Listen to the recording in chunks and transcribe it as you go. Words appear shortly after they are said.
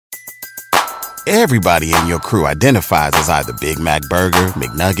Everybody in your crew identifies as either Big Mac Burger,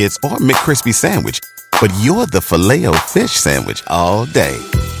 McNuggets, or McCrispy Sandwich. But you're the Filet-O-Fish Sandwich all day.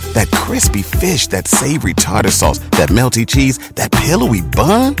 That crispy fish, that savory tartar sauce, that melty cheese, that pillowy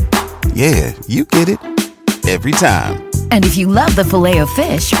bun. Yeah, you get it. Every time. And if you love the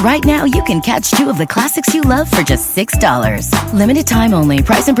Filet-O-Fish, right now you can catch 2 of the classics you love for just $6. Limited time only.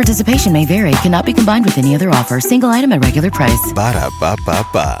 Price and participation may vary. Cannot be combined with any other offer. Single item at regular price.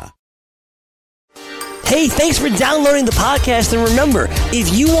 Ba-da-ba-ba-ba. Hey, thanks for downloading the podcast. And remember,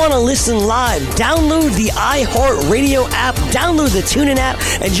 if you want to listen live, download the iHeartRadio app, download the TuneIn app,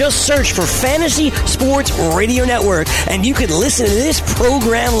 and just search for Fantasy Sports Radio Network, and you can listen to this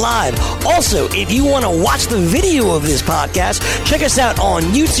program live. Also, if you want to watch the video of this podcast, check us out on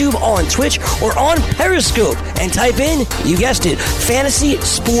YouTube, on Twitch, or on Periscope, and type in, you guessed it, Fantasy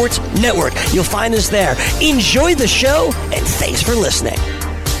Sports Network. You'll find us there. Enjoy the show, and thanks for listening.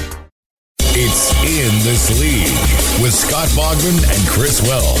 It's In This League with Scott Bogman and Chris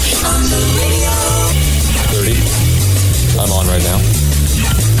Welsh. On the radio. 30. I'm on right now.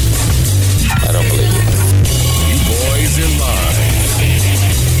 I don't believe you. You boys in line.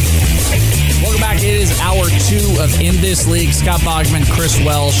 Welcome back. It is hour 2 of In This League. Scott Bogman, Chris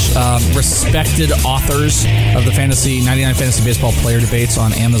Welsh, respected authors of the 99 Fantasy Baseball Player Debates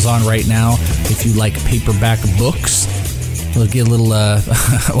on Amazon right now. If you like paperback books. We'll get a little, I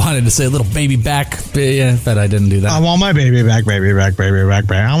wanted to say a little baby back, but I didn't do that. I want my baby back.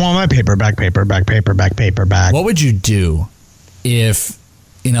 I want my paperback. What would you do if,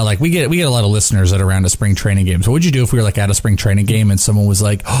 like we get a lot of listeners that are around to spring training games. What would you do if we were like at a spring training game and someone was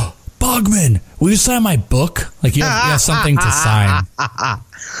like, oh, Bogman, will you sign my book? Like you have something to sign.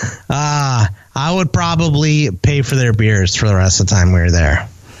 I would probably pay for their beers for the rest of the time we were there.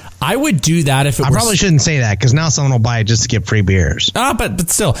 I would do that if it I probably shouldn't say that because now someone will buy it just to get free beers. But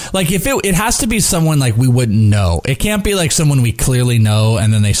still, like if it has to be someone like we wouldn't know. It can't be like someone we clearly know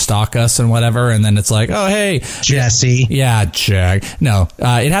and then they stalk us and whatever. And then it's like, oh, hey, Jesse. Yeah, Jack. No,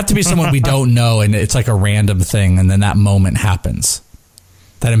 it'd have to be someone we don't know. And it's like a random thing. And then that moment happens.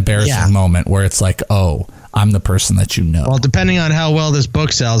 That embarrassing moment where it's like, oh, I'm the person that you know. Well, depending on how well this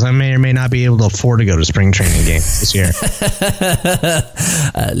book sells, I may or may not be able to afford to go to spring training games this year.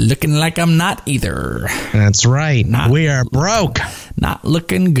 Looking like I'm not either. That's right. We are broke. Not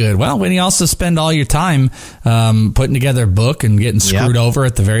looking good. Well, when you also spend all your time putting together a book and getting screwed over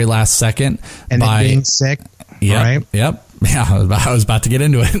at the very last second. And then being sick. Yep. Yeah, I was about to get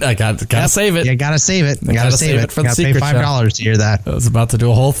into it. I got to save it. You got to save it. You got to save it. For the secret. Pay $5 to hear that. I was about to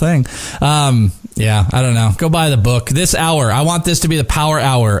do a whole thing. Yeah, I don't know. Go buy the book. This hour, I want this to be the power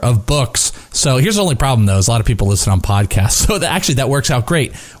hour of books. So here's the only problem, though, is a lot of people listen on podcasts. So that works out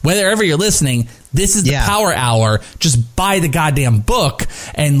great. Wherever you're listening, this is the power hour. Just buy the goddamn book,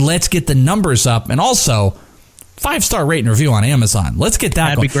 and let's get the numbers up. And also, 5-star rate and review on Amazon. Let's get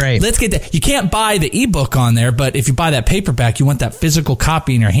that going. That'd be great. Let's get that. You can't buy the ebook on there, but if you buy that paperback, you want that physical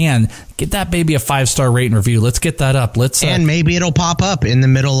copy in your hand. Get that baby a 5-star rate and review. Let's get that up. And maybe it'll pop up in the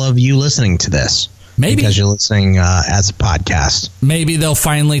middle of you listening to this. Maybe. Because you're listening as a podcast. Maybe they'll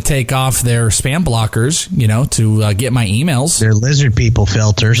finally take off their spam blockers, to get my emails. Their lizard people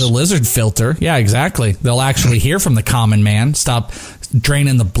filters. The lizard filter. Yeah, exactly. They'll actually hear from the common man. Stop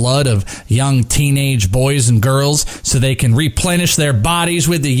draining the blood of young teenage boys and girls so they can replenish their bodies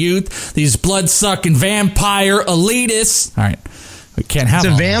with the youth. These blood-sucking vampire elitists. All right. We can't have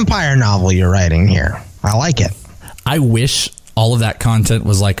It's a vampire novel you're writing here. I like it. I wish all of that content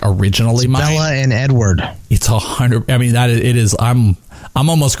was like originally mine. Bella and Edward. It's 100. I mean, it is. I'm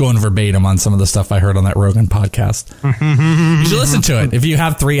almost going verbatim on some of the stuff I heard on that Rogan podcast. You should listen to it. If you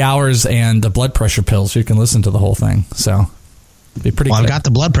have 3 hours and the blood pressure pills, you can listen to the whole thing. So it'd be pretty good. I've got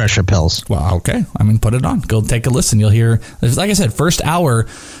the blood pressure pills. Well, okay. I mean, put it on. Go take a listen. You'll hear, like I said, first hour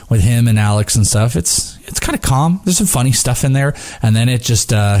with him and Alex and stuff. It's kind of calm. There's some funny stuff in there. And then it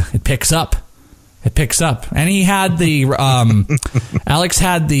just, it picks up. It picks up. And he had the, Alex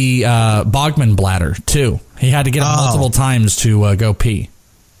had the Bogman bladder, too. He had to get up multiple times to go pee.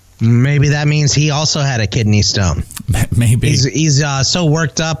 Maybe that means he also had a kidney stone. Maybe. He's so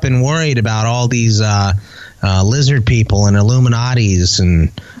worked up and worried about all these lizard people and Illuminatis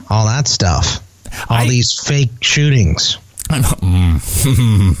and all that stuff. All these fake shootings.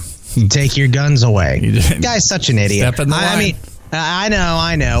 Take your guns away. The guy's such an idiot. Step in the line. I mean,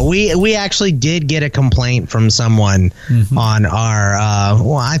 I know. We actually did get a complaint from someone on our,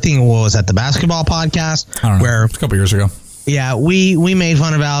 I think what was that, the basketball podcast? I don't know. Where, a couple years ago. Yeah, we made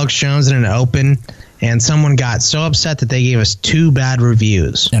fun of Alex Jones in an open, and someone got so upset that they gave us 2 bad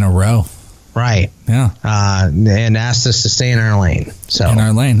reviews. In a row. Right. Yeah. And asked us to stay in our lane. So in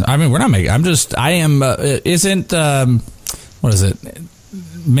our lane. I mean, we're not making. I am. Isn't what is it?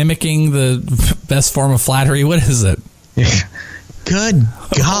 Mimicking the best form of flattery. What is it? Good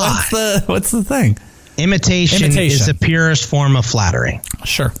God. What's the thing? Imitation is the purest form of flattery.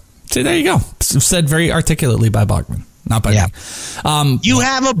 Sure. See, there you go. Said very articulately by Bogman, not by me. You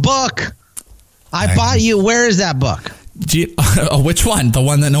have a book. I bought you. Where is that book? Which one? The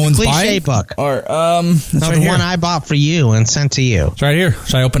one that no one's Cliche buying? book. Or the one I bought for you and sent to you. It's right here.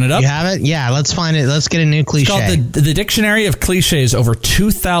 Should I open it up? You have it? Yeah, let's find it. Let's get a new cliche. It's called the Dictionary of Cliches, over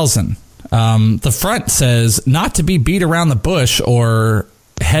 2,000. The front says, not to be beat around the bush or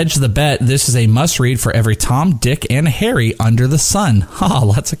hedge the bet. This is a must read for every Tom, Dick, and Harry under the sun.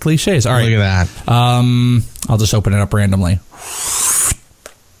 Lots of cliches. All right. Look at that. I'll just open it up randomly.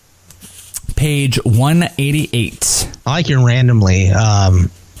 Page 188. I like your randomly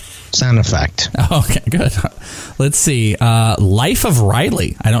sound effect. Okay, good. Let's see. Life of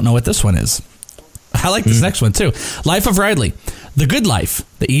Riley. I don't know what this one is. I like this next one, too. Life of Riley. The good life.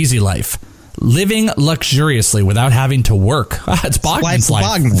 The easy life. Living luxuriously without having to work. It's Bogman's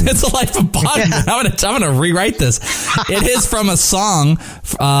life. It's the life of Bogman. Yeah. I'm going to rewrite this. It is from a song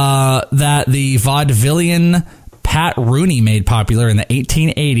that the vaudevillian Pat Rooney made popular in the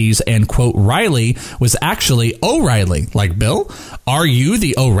 1880s, and, quote, Riley was actually O'Reilly, like Bill. Are you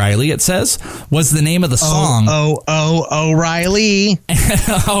the O'Reilly, it says, was the name of the song. O'Reilly.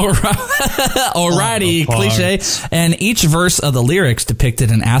 O'Reilly, cliche. And each verse of the lyrics depicted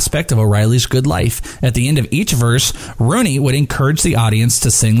an aspect of O'Reilly's good life. At the end of each verse, Rooney would encourage the audience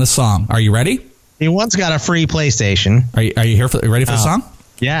to sing the song. Are you ready? He once got a free PlayStation. Are you here ready for the song?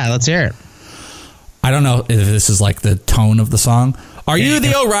 Yeah, let's hear it. I don't know if this is like the tone of the song. Are you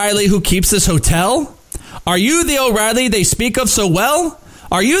the O'Reilly who keeps this hotel? Are you the O'Reilly they speak of so well?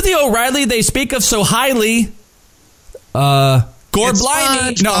 Are you the O'Reilly they speak of so highly? Gore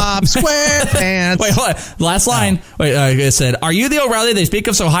blimey. No. SquarePants. Wait, hold on. Last line. No. Wait, it said, are you the O'Reilly they speak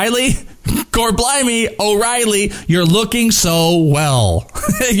of so highly? Gore blimey, O'Reilly, you're looking so well.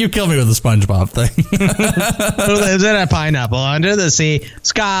 You kill me with the SpongeBob thing. Who lives in a pineapple under the sea?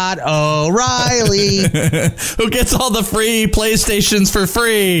 Scott O'Reilly. Who gets all the free PlayStations for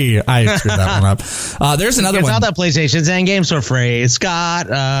free? I screwed that one up. There's another one. All the PlayStations and games for free. Scott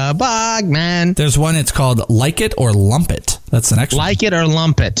Bogman. There's one. It's called Like It or Lump It. That's the next one. Like It or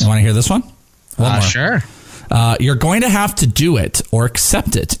Lump It. You want to hear this one? Sure. You're going to have to do it or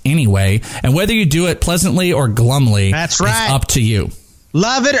accept it anyway, and whether you do it pleasantly or glumly, that's right. It's up to you.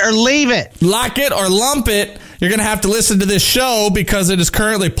 Love it or leave it. Like it or lump it. You're going to have to listen to this show because it is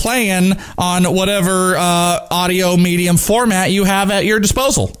currently playing on whatever audio medium format you have at your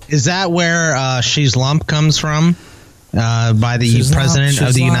disposal. Is that where She's Lump comes from? By the President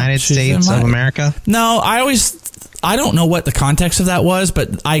of the United States of America? No, I don't know what the context of that was,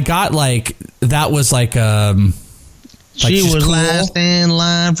 but I got that was like she was cool. Last in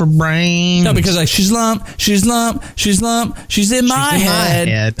line for brains. No, because she's lump, she's in my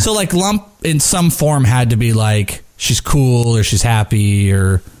head. So lump in some form had to be like she's cool or she's happy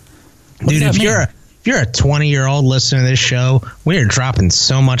or. Dude, if you're a 20-year-old listening to this show, we are dropping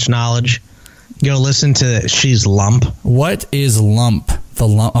so much knowledge. Go listen to She's Lump. What is lump?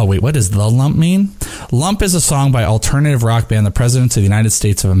 Oh, wait, what does the lump mean? Lump is a song by alternative rock band The Presidents of the United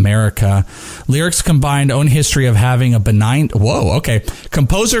States of America. Lyrics combined own history of having a benign... Whoa, okay.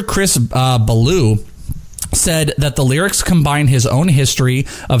 Composer Chris Ballou said that the lyrics combine his own history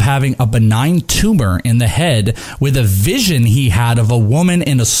of having a benign tumor in the head with a vision he had of a woman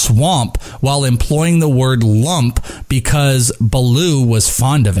in a swamp while employing the word lump because Ballou was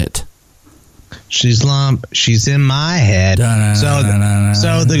fond of it. She's lump. She's in my head. So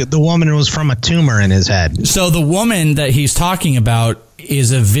the woman was from a tumor in his head. So the woman that he's talking about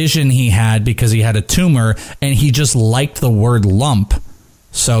is a vision he had because he had a tumor, and he just liked the word lump.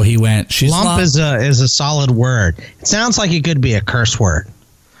 So he went, she's lump. Is a solid word. It sounds like it could be a curse word.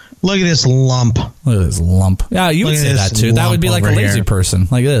 Look at this lump. Look at this lump. Yeah, you would say that too. That would be like a lazy person.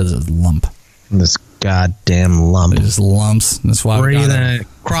 Like this is lump. This goddamn lump. There's lumps. That's why breathing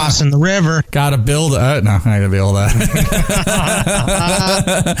crossing the river. Gotta build. No, I'm not gonna build that.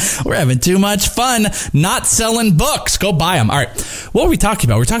 We're having too much fun not selling books. Go buy them. All right. What were we talking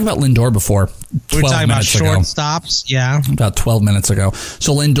about? We were talking about Lindor before. We were talking about short stops. Yeah. About 12 minutes ago.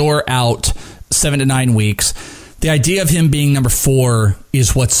 So Lindor out 7 to 9 weeks. The idea of him being number 4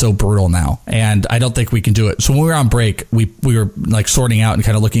 is what's so brutal now, and I don't think we can do it. So when we were on break, we were sorting out and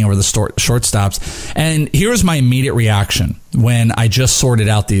kind of looking over the shortstops, and here's my immediate reaction when I just sorted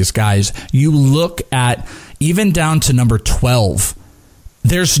out these guys. You look at even down to number 12,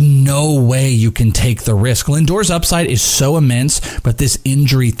 there's no way you can take the risk. Lindor's upside is so immense, but this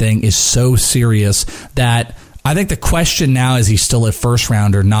injury thing is so serious that I think the question now is he still a first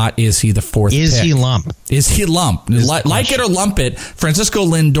round or not? Is he the fourth pick? Is he lump? Is he lump? Like it or lump it, Francisco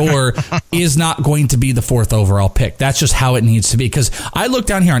Lindor is not going to be the fourth overall pick. That's just how it needs to be. Because I look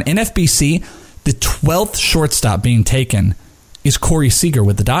down here on NFBC, the 12th shortstop being taken is Corey Seager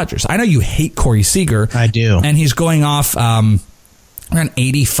with the Dodgers. I know you hate Corey Seager. I do. And he's going off around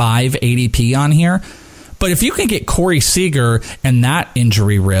 85 ADP on here. But if you can get Corey Seager and that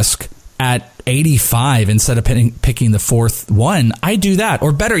injury risk at 85 instead of picking the fourth one, I do that.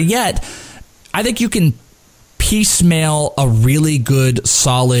 Or better yet, I think you can piecemeal a really good,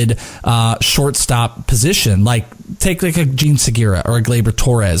 solid shortstop position. Like take like a Gene Segura or a Gleyber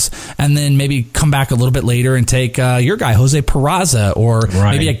Torres, and then maybe come back a little bit later and take your guy Jose Peraza or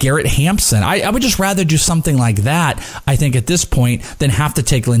maybe a Garrett Hampson. I would just rather do something like that, I think, at this point than have to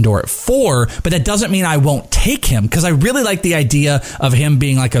take Lindor at 4. But that doesn't mean I won't take him, because I really like the idea of him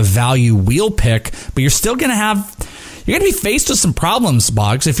being like a value wheel pick. But you're still going to be faced with some problems,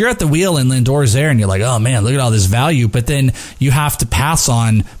 Boggs. If you're at the wheel and Lindor's there and you're like, oh man, look at all this value, but then you have to pass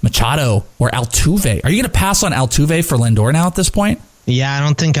on Machado or Altuve. Are you going to pass on Altuve for Lindor now at this point? Yeah, I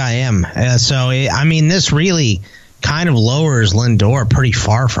don't think I am. This really kind of lowers Lindor pretty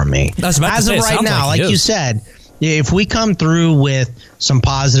far from me. As of right now, like you said, if we come through with some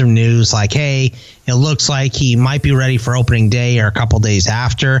positive news, like, hey, it looks like he might be ready for opening day or a couple days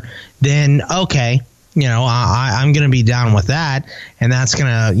after, then okay. I'm going to be down with that, and that's going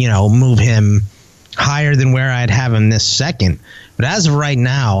to, move him higher than where I'd have him this second. But as of right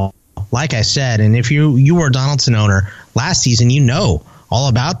now, like I said, and if you were a Donaldson owner last season, you know all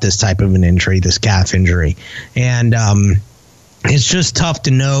about this type of an injury, this calf injury. And it's just tough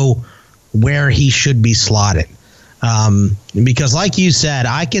to know where he should be slotted. Because like you said,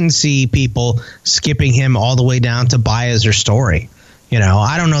 I can see people skipping him all the way down to Baez or Story.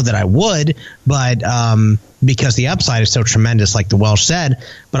 I don't know that I would, but because the upside is so tremendous, like the Welsh said,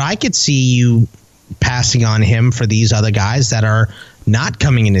 but I could see you passing on him for these other guys that are not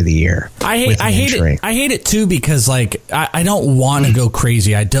coming into the year. I hate it too, because I don't want to go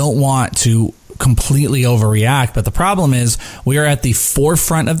crazy. I don't want to completely overreact, but the problem is we are at the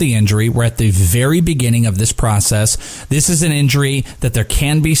forefront of the injury. We're at the very beginning of this process. This is an injury that there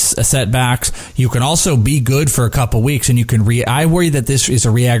can be setbacks. You can also be good for a couple weeks, and you can I worry that this is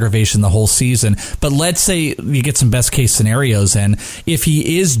a re-aggravation the whole season. But let's say you get some best case scenarios in. If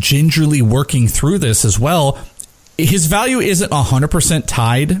he is gingerly working through this as well, his value isn't 100%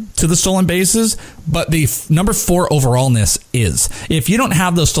 tied to the stolen bases, but the number 4 overallness is. If you don't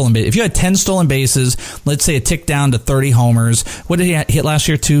have those stolen bases, if you had 10 stolen bases, let's say a tick down to 30 homers, what did he hit last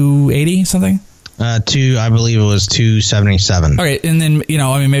year? 280 something? I believe it was 277. Okay, and then,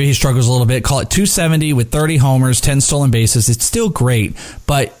 maybe he struggles a little bit. Call it 270 with 30 homers, 10 stolen bases. It's still great,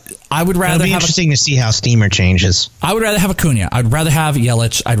 but I would rather. It'll be interesting to see how Steamer changes. I would rather have Acuna. I'd rather have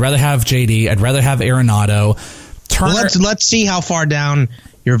Yelich. I'd rather have JD. I'd rather have Arenado. Well, let's see how far down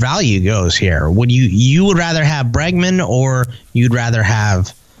your value goes here. Would you would rather have Bregman, or you'd rather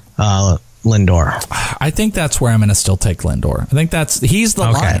have Lindor? I think that's where I'm going to still take Lindor. I think he's the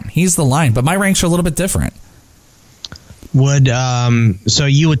line. He's the line, but my ranks are a little bit different. So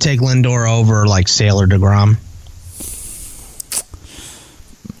you would take Lindor over like Sale or DeGrom?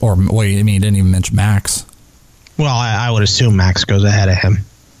 Or wait, you didn't even mention Max. Well, I would assume Max goes ahead of him.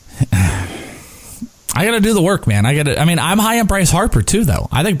 I got to do the work, man. I'm high on Bryce Harper too, though.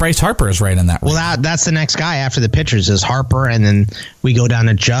 I think Bryce Harper is right in that range. Well, that's the next guy after the pitchers is Harper, and then we go down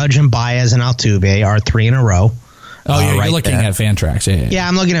to Judge and Baez and Altuve, our 3 in a row. Oh, yeah, you're looking at Fantrax. Yeah,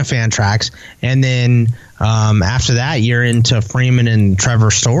 I'm looking at Fantrax. And then after that, you're into Freeman and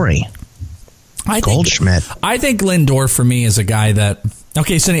Trevor Story. Goldschmidt. I think Lindor, for me, is a guy that...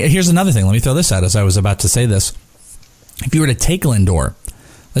 Okay, so here's another thing. Let me throw this out as I was about to say this. If you were to take Lindor,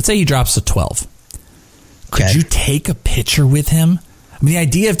 let's say he drops to 12. Could you take a pitcher with him? The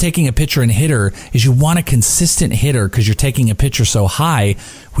idea of taking a pitcher and hitter is you want a consistent hitter because you're taking a pitcher so high.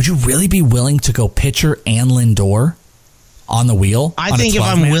 Would you really be willing to go pitcher and Lindor on the wheel? I think if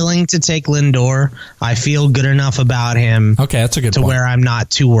I'm willing to take Lindor, I feel good enough about him. Okay, that's a good point. Where I'm not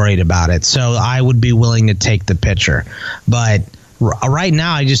too worried about it. So I would be willing to take the pitcher. But right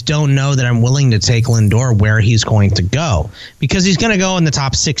now, I just don't know that I'm willing to take Lindor where he's going to go, because he's going to go in the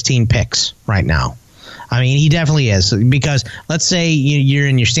top 16 picks right now. He definitely is, because let's say you're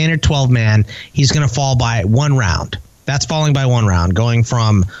in your standard 12-man, he's going to fall by 1 round. That's falling by 1 round, going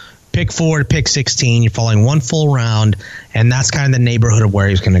from pick 4 to pick 16. You're falling 1 full round, and that's kind of the neighborhood of where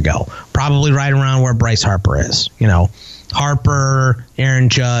he's going to go. Probably right around where Bryce Harper is, Harper, Aaron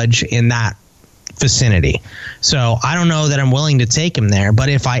Judge in that vicinity. So I don't know that I'm willing to take him there, but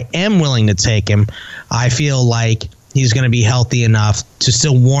if I am willing to take him, I feel like he's going to be healthy enough to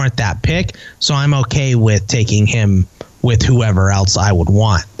still warrant that pick. So I'm okay with taking him with whoever else I would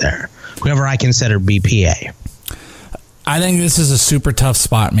want there, whoever I consider BPA. I think this is a super tough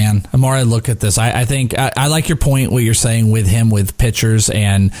spot, man. The more I look at this, I think I like your point, what you're saying with him, with pitchers,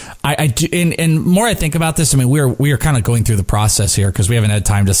 and I do. And more I think about this, I mean, we are kind of going through the process here because we haven't had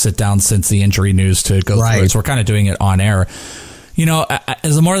time to sit down since the injury news to go through it. So we're kind of doing it on air. You know,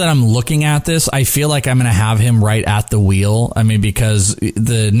 as the more that I'm looking at this, I feel like I'm going to have him right at the wheel. I mean, because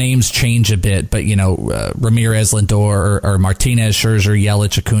the names change a bit, but, you know, Ramirez, Lindor, or Martinez, Scherzer,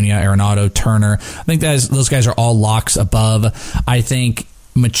 Yelich, Acuna, Arenado, Turner. I think those guys are all locks above. I think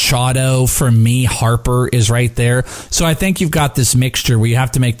Machado, for me, Harper is right there. So I think you've got this mixture where you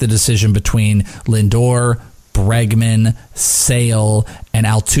have to make the decision between Lindor, Bregman, Sale, and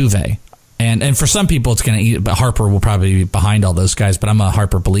Altuve. And for some people, it's going to eat, but Harper will probably be behind all those guys, but I'm a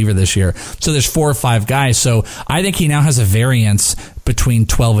Harper believer this year. So there's 4 or 5 guys. So I think he now has a variance between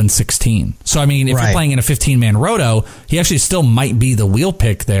 12 and 16. So, I mean, if you're playing in a 15-man roto, he actually still might be the wheel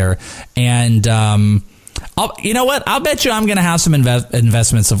pick there. And, you know what? I'll bet you I'm going to have some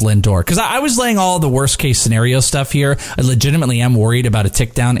investments of Lindor because I was laying all the worst case scenario stuff here. I legitimately am worried about a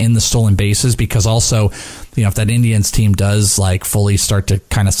tick down in the stolen bases because also, you know, if that Indians team does like fully start to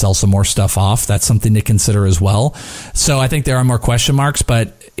kind of sell some more stuff off, that's something to consider as well. So I think there are more question marks.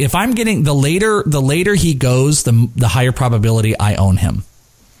 But if I'm getting the later he goes, the higher probability I own him.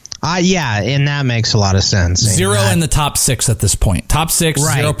 Yeah, and that makes a lot of sense. 0 in the top 6 at this point. Top 6,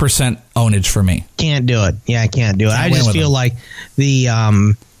 0% ownage for me. Can't do it. Yeah, I can't do it. I just feel like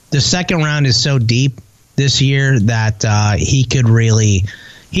the second round is so deep this year that he could really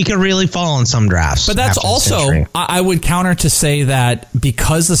fall in some drafts. But that's also, I would counter to say that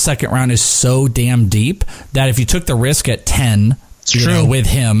because the second round is so damn deep, that if you took the risk at 10, with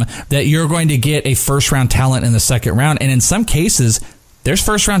him, that you're going to get a first round talent in the second round. And in some cases, there's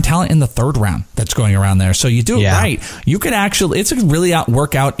first round talent in the third round that's going around there. So you do it right. You could actually, it's a really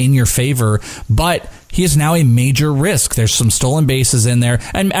work out in your favor, but he is now a major risk. There's some stolen bases in there.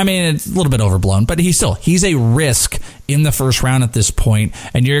 And I mean, it's a little bit overblown, but he's a risk in the first round at this point.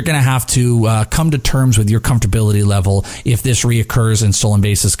 And you're going to have to come to terms with your comfortability level if this reoccurs and stolen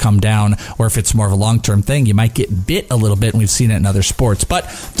bases come down, or if it's more of a long-term thing. You might get bit a little bit, and we've seen it in other sports. But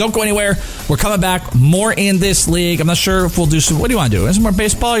don't go anywhere. We're coming back more in this league. I'm not sure if we'll do some, what do you want to do? Some more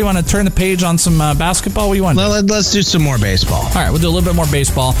baseball? You want to turn the page on some basketball? What do you want to do? Let's do some more baseball. All right, we'll do a little bit more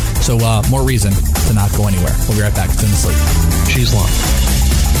baseball. So more reason to not go anywhere. We'll be right back. It's in this league. She's long.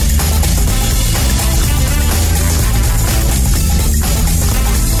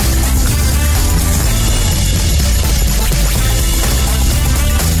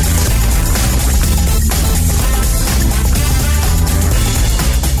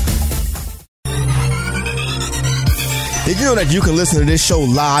 Did you know that you can listen to this show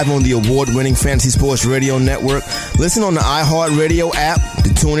live on the award-winning Fantasy Sports Radio Network? Listen on the iHeartRadio app, the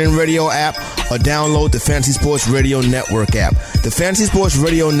TuneIn Radio app, or download the Fantasy Sports Radio Network app. The Fantasy Sports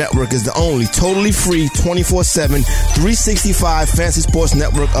Radio Network is the only totally free 24/7, 365 Fantasy Sports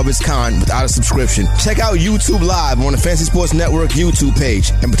Network of its kind without a subscription. Check out YouTube Live on the Fantasy Sports Network YouTube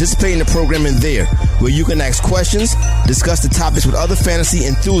page and participate in the programming there, where you can ask questions, discuss the topics with other fantasy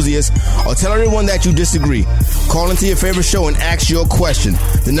enthusiasts, or tell everyone that you disagree. Call into your favorite show and ask your question.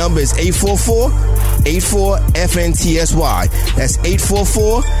 The number is 844-84-FNTSY. That's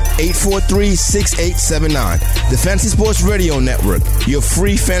 844-843-6879. The Fantasy Sports Radio Network, your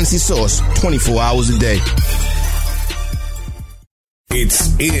free fantasy source 24 hours a day. It's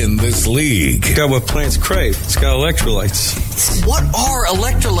in this league. It's got what plants crave. It's got electrolytes. What are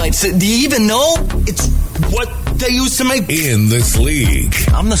electrolytes? Do you even know? It's what they use to make... In this league.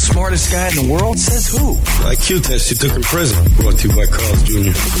 I'm the smartest guy in the world? Says who? IQ test you took in prison. Brought to you by Carl's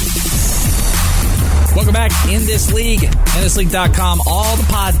Jr. Welcome back in this league. InThisLeague.com. All the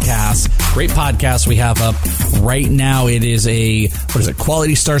podcasts. Great podcasts we have up right now. It is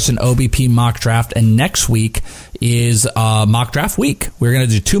Quality Starts an OBP mock draft. And next week is mock draft week. We're going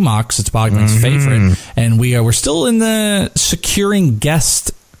to do 2 mocks. It's Bogman's favorite. And we're still in the securing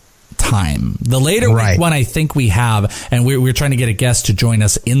guest time. The later week one I think we have, and we're trying to get a guest to join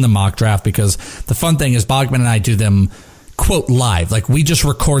us in the mock draft, because the fun thing is Bogman and I do them quote live. Like, we just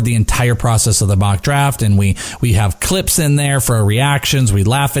record the entire process of the mock draft, and we have clips in there for our reactions. We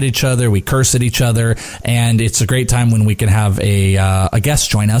laugh at each other, we curse at each other, and it's a great time when we can have a guest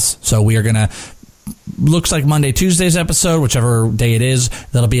join us. So we are going to looks like Monday, Tuesday's episode, whichever day it is,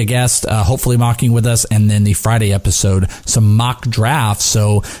 that'll be a guest, hopefully mocking with us. And then the Friday episode, some mock drafts.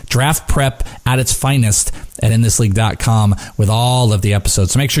 So draft prep at its finest at inthisleague.com with all of the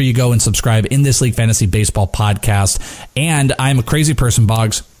episodes. So make sure you go and subscribe. In This League Fantasy Baseball Podcast. And I'm a crazy person,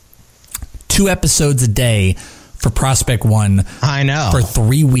 Boggs. 2 episodes a day for Prospect One. I know. For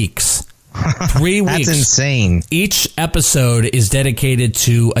 3 weeks. 3 weeks. That's insane. Each episode is dedicated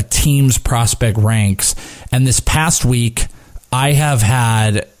to a team's prospect ranks. And this past week, I have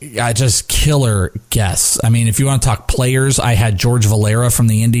had just killer guests. I mean, if you want to talk players, I had George Valera from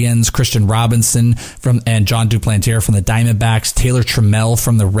the Indians, Christian Robinson and John Duplantier from the Diamondbacks, Taylor Trammell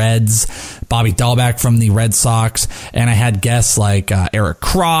from the Reds, Bobby Dahlback from the Red Sox, and I had guests like Eric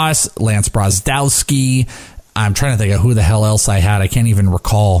Cross, Lance Brozdowski. I'm trying to think of who the hell else I had. I can't even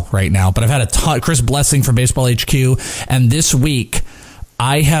recall right now, but I've had a ton. Chris Blessing from Baseball HQ, and this week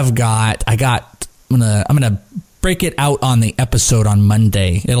I'm gonna break it out on the episode on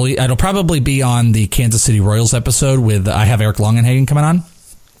Monday. It'll probably be on the Kansas City Royals episode with I have Eric Longenhagen coming on.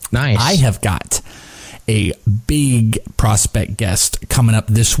 Nice. I have got a big prospect guest coming up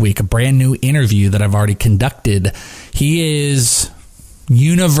this week, a brand new interview that I've already conducted. He is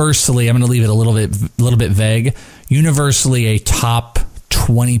universally, I'm going to leave it a little bit vague, universally a top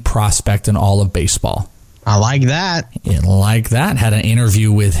 20 prospect in all of baseball. I like that. Had an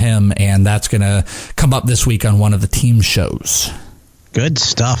interview with him, and that's going to come up this week on one of the team shows. Good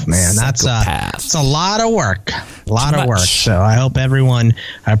stuff, man. It's a lot of work. So I hope everyone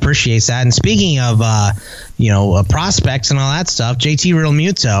appreciates that. And speaking of, prospects and all that stuff, JT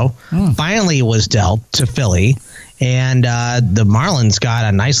Realmuto finally was dealt to Philly. And the Marlins got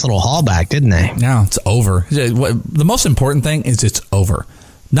a nice little haul back, didn't they? No, it's over. The most important thing is it's over.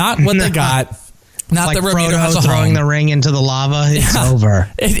 Not what they got. Not like that Realmuto Frodo has a throwing home. the ring into the lava. It's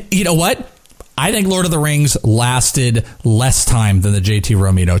over. You know what? I think Lord of the Rings lasted less time than the JT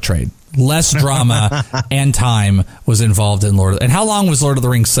Realmuto trade. Less drama and time was involved in Lord of the Rings. And how long was Lord of the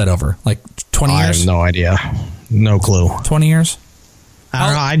Rings set over? Like 20 years? I have no idea. No clue. 20 years? I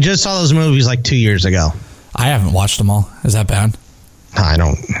don't know. I just saw those movies like 2 years ago. I haven't watched them all. Is that bad? I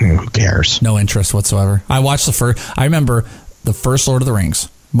don't. Who cares? No interest whatsoever. I watched the first. I remember the first Lord of the Rings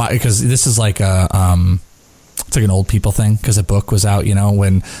because this is like a it's like an old people thing because a book was out,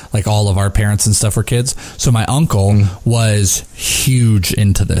 when like all of our parents and stuff were kids. So my uncle was huge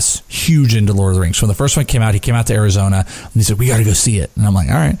into Lord of the Rings. So when the first one came out, he came out to Arizona and he said, "We got to go see it." And I'm like,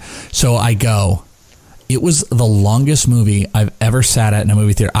 "All right." So I go. It was the longest movie I've ever sat at in a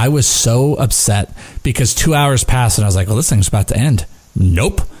movie theater. I was so upset because 2 hours passed and I was like, well, this thing's about to end.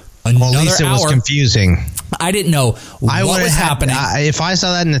 Nope. Another at least it hour. was confusing. I didn't know what was happening. If I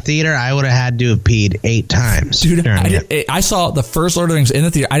saw that in the theater, I would have had to have peed 8 times. Dude, I saw the first Lord of the Rings in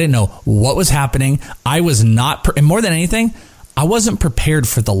the theater. I didn't know what was happening. I was not, and more than anything, I wasn't prepared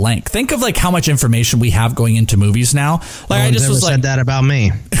for the length. Think of like how much information we have going into movies now. Like I just was like, said that about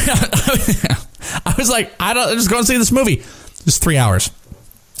me. I was like, I'm just going to see this movie. It's 3 hours.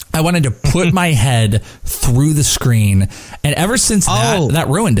 I wanted to put my head through the screen, and ever since that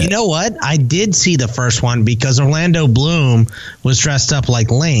ruined it. You know what? I did see the first one because Orlando Bloom was dressed up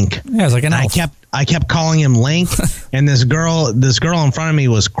like Link. Yeah, it was like an elf. I kept calling him Link, and this girl in front of me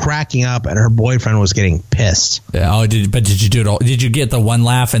was cracking up, and her boyfriend was getting pissed. Yeah. Did you do it all? Did you get the one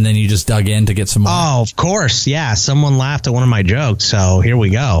laugh, and then you just dug in to get some more? Oh, of course. Yeah, someone laughed at one of my jokes, so here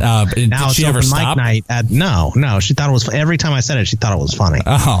we go. Now did she ever stop? Night no. She thought it was. Every time I said it, she thought it was funny.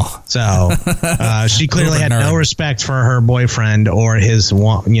 Oh, so she clearly had no respect for her boyfriend or his,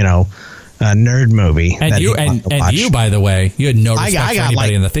 nerd movie. And you, by the way, you had no respect for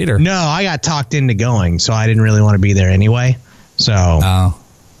anybody in the theater. No, I got talked into going, so I didn't really want to be there anyway. So,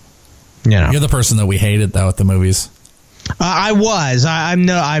 you're the person that we hated though at the movies. I was. I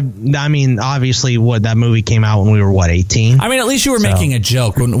mean, obviously, that movie came out when we were 18. I mean, at least you were making a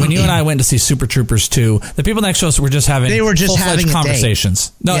joke when you and I went to see Super Troopers 2. The people next to us were just having full-fledged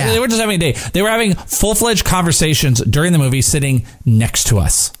conversations. No, they were just having a date. They were having full-fledged conversations during the movie, sitting next to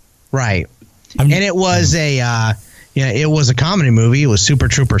us. Right. And it was it was a comedy movie. It was Super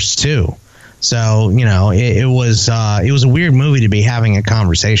Troopers 2. So, it was a weird movie to be having a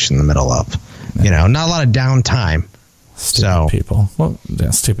conversation in the middle of. Not a lot of downtime. Stupid people. Well,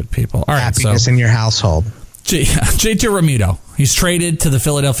 yeah, stupid people. All right, happiness in your household. JT Realmuto. He's traded to the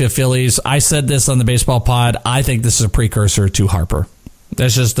Philadelphia Phillies. I said this on the baseball pod. I think this is a precursor to Harper.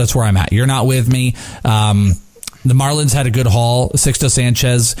 That's where I'm at. You're not with me. The Marlins had a good haul. Sixto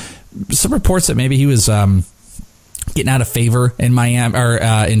Sanchez. Some reports that maybe he was getting out of favor in Miami or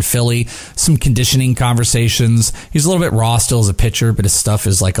in Philly. Some conditioning conversations. He's a little bit raw still as a pitcher, but his stuff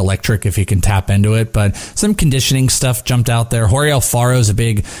is like electric if he can tap into it. But some conditioning stuff jumped out there. Jorge Alfaro is a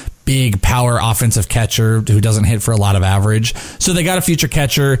big power offensive catcher who doesn't hit for a lot of average. So they got a future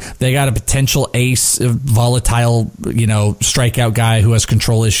catcher. They got a potential ace, volatile, strikeout guy who has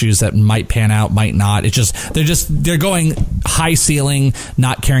control issues that might pan out, might not. They're going high ceiling,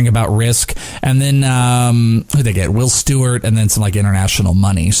 not caring about risk. And then who they get? Will Stewart, and then some like international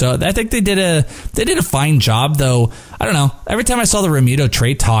money. So I think they did a fine job, though. I don't know. Every time I saw the Realmuto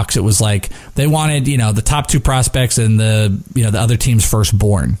trade talks, it was like they wanted, the top 2 prospects and the other team's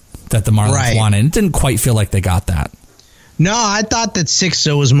firstborn that the Marlins wanted. It didn't quite feel like they got that. No, I thought that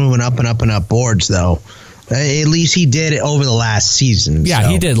Sixto was moving up and up and up boards, though. At least he did it over the last season. Yeah,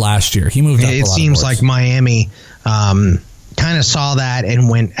 he did last year. He moved up a lot of boards. It seems like Miami kind of saw that and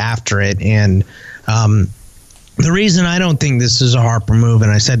went after it. And the reason I don't think this is a Harper move,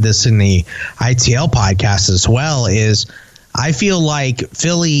 and I said this in the ITL podcast as well, is I feel like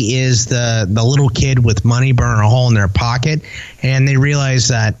Philly is the little kid with money burning a hole in their pocket, and they realize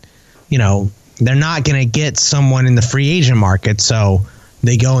that, they're not going to get someone in the free agent market, so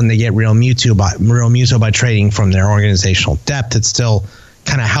they go and they get Realmuto by trading from their organizational depth. It's still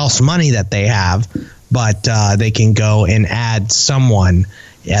kind of house money that they have, but they can go and add someone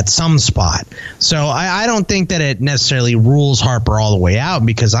at some spot. So I don't think that it necessarily rules Harper all the way out,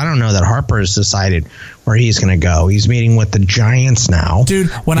 because I don't know that Harper has decided where he's going to go. He's meeting with the Giants now. Dude,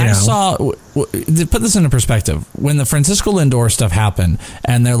 when I saw, put this into perspective, when the Francisco Lindor stuff happened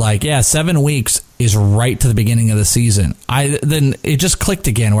and they're like, 7 weeks is right to the beginning of the season, then it just clicked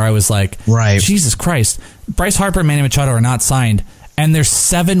again where I was like, Jesus Christ, Bryce Harper and Manny Machado are not signed and there's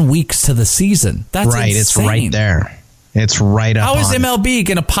 7 weeks to the season. That's insane. It's right there. It's right up. How is MLB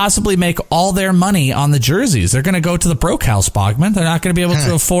going to possibly make all their money on the jerseys? They're going to go to the broke house, Bogman. They're not going to be able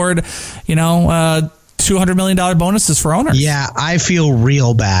to afford, $200 million bonuses for owners. Yeah, I feel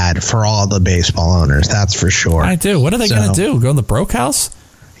real bad for all the baseball owners. That's for sure. I do. What are they going to do? Go to the broke house?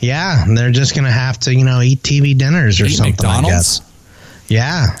 Yeah, they're just going to have to, eat TV dinners or something. McDonald's? I guess.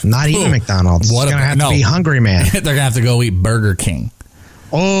 Yeah, not even McDonald's. It's going to have to be Hungry Man. They're going to have to go eat Burger King.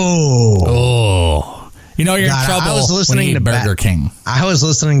 Oh. You're in trouble when you eat Burger King. I was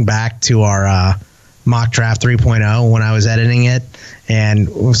listening back to our Mock Draft 3.0 when I was editing it,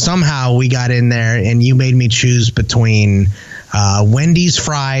 and somehow we got in there, and you made me choose between Wendy's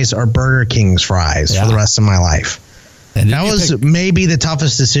fries or Burger King's fries for the rest of my life. And that was maybe the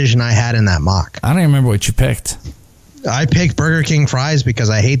toughest decision I had in that mock. I don't even remember what you picked. I picked Burger King fries because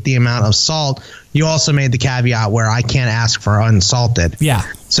I hate the amount of salt. You also made the caveat where I can't ask for unsalted. Yeah.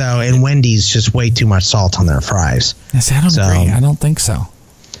 So, and Wendy's just way too much salt on their fries. Yes, I don't agree. I don't think so.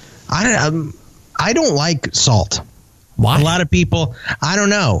 I don't like salt. Why? A lot of people, I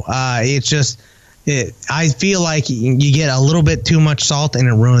don't know. It's just, I feel like you get a little bit too much salt and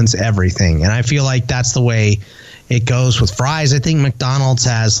it ruins everything. And I feel like that's the way it goes with fries. I think McDonald's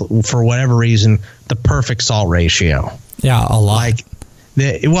has, for whatever reason, the perfect salt ratio. Yeah, a lot. Like,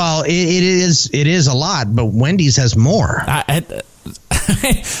 it is a lot, but Wendy's has more.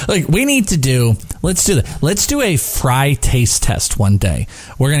 Like, we need to do, let's do a fry taste test one day.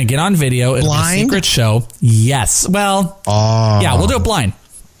 We're going to get on video. It'll blind? be a secret show. Yes. Well, yeah, we'll do it blind.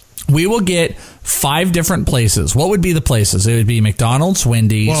 We will get 5 different places. What would be the places? It would be McDonald's,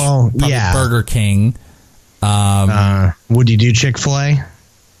 Wendy's, Burger King. Would you do Chick-fil-A?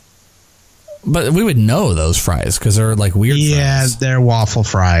 But we would know those fries because they're like weird fries. Yeah, they're waffle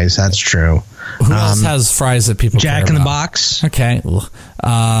fries. That's true. Who else has fries that people Jack care in the about? Box. Okay.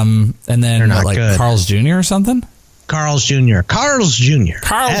 And then like good. Carl's Jr. or something? Carl's Jr. Carl's Jr.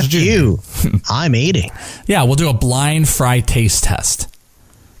 Carl's Jr. You. I'm eating. Yeah, we'll do a blind fry taste test.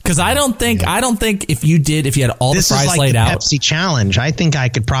 Because I don't think if you had all the fries laid out. This is like the Pepsi challenge. I think I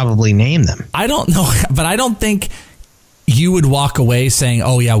could probably name them. I don't know, but I don't think you would walk away saying,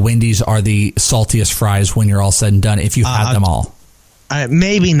 "Oh yeah, Wendy's are the saltiest fries" when you're all said and done. If you had them all,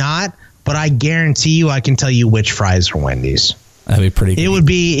 maybe not, but I guarantee you, I can tell you which fries are Wendy's. That'd be pretty good. It would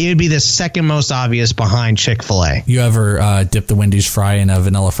be the second most obvious behind Chick-fil-A. You ever dip the Wendy's fry in a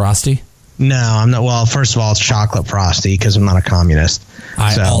vanilla Frosty? No, I'm not. Well, first of all, it's chocolate Frosty because I'm not a communist.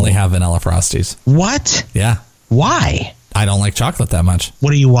 I only have vanilla Frosties. What? Yeah. Why? I don't like chocolate that much.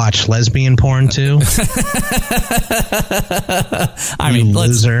 What do you watch? Lesbian porn too? I mean,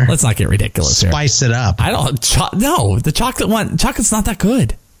 let's not get ridiculous here. Spice it up. I don't. No, the chocolate one. Chocolate's not that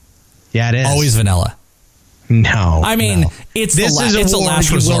good. Yeah, it is. Always vanilla. No. I mean, it's a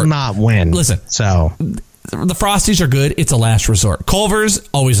last resort. You will not win. Listen. So the Frosties are good. It's a last resort. Culver's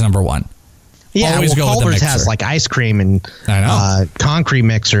always number one. Yeah, always go with the Culver's mixer. has like ice cream and I know. concrete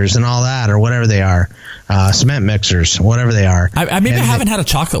mixers and all that, or whatever they are, cement mixers, whatever they are. I haven't had a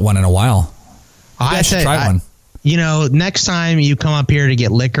chocolate one in a while. Maybe I should try one. You know, next time you come up here to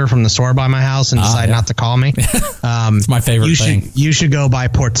get liquor from the store by my house and decide not to call me, it's my favorite thing. You should go by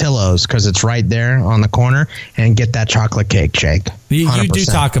Portillo's because it's right there on the corner and get that chocolate cake shake. You do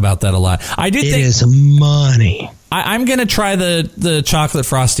talk about that a lot. I do think it is money. I'm going to try the chocolate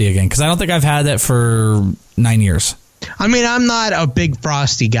Frosty again because I don't think I've had that for 9 years. I mean, I'm not a big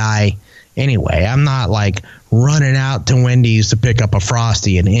Frosty guy anyway. I'm not like running out to Wendy's to pick up a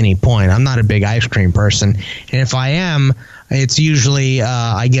Frosty at any point. I'm not a big ice cream person. And if I am, it's usually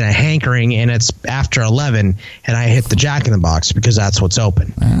I get a hankering and it's after 11 and I hit the Jack in the Box because that's what's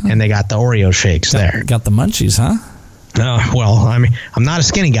open. And they got the Oreo shakes there. Got the munchies, huh? Well, I mean, I'm not a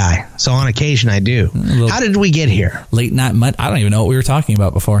skinny guy, so on occasion I do. How did we get here? Late night mud. I don't even know what we were talking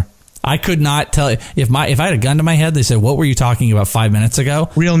about before. I could not tell you. If I had a gun to my head, they said, "What were you talking about 5 minutes ago?"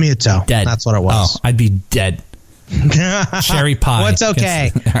 Real Muto. Dead. That's what it was. Oh, I'd be dead. Cherry pie. Well, it's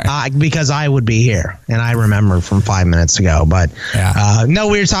okay right. because I would be here, and I remember from 5 minutes ago. But no,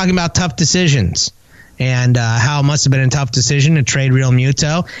 we were talking about tough decisions. And how it must have been a tough decision to trade Real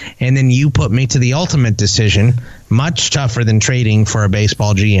Muto. And then you put me to the ultimate decision, much tougher than trading for a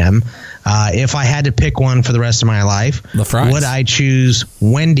baseball GM. If I had to pick one for the rest of my life, the fries. Would I choose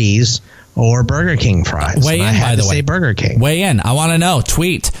Wendy's or Burger King fries? Weigh in, I had by the to way. say Burger King. Weigh in. I want to know.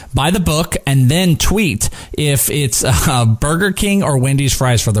 Tweet. Buy the book and then tweet if it's Burger King or Wendy's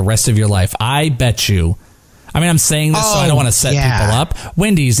fries for the rest of your life. I bet you. I mean, I'm saying this so I don't want to set people up.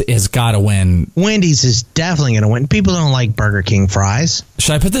 Wendy's has got to win. Wendy's is definitely going to win. People don't like Burger King fries.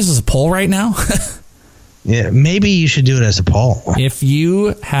 Should I put this as a poll right now? Yeah, maybe you should do it as a poll. If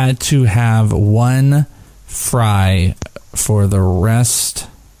you had to have one fry for the rest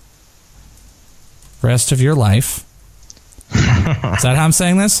of your life, is that how I'm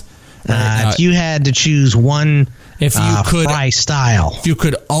saying this? If you had to choose one fry style. If you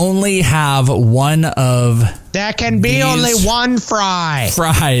could only have one of there can be only one fries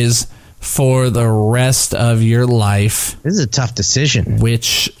for the rest of your life. This is a tough decision.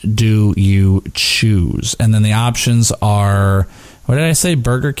 Which do you choose? And then the options are, what did I say?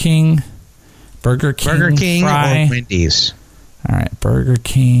 Burger King fry. Or Wendy's. All right, Burger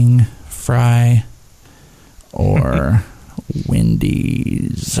King fry or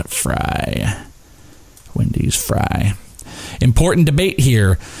Wendy's fry. Wendy's fry. Important debate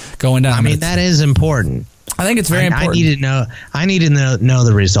here going down. I mean, that is important. I think it's very important. I need to know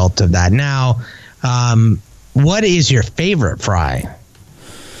the result of that. Now, what is your favorite fry?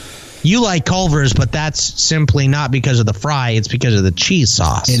 You like Culver's, but that's simply not because of the fry. It's because of the cheese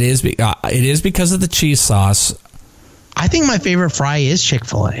sauce. It is because of the cheese sauce. I think my favorite fry is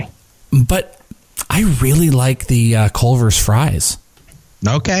Chick-fil-A. But I really like the Culver's fries.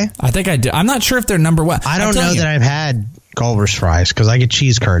 Okay. I think I do. I'm not sure if they're number one. I don't know that I've had Culver's fries because I get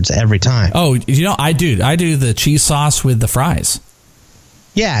cheese curds every time. Oh, I do. I do the cheese sauce with the fries.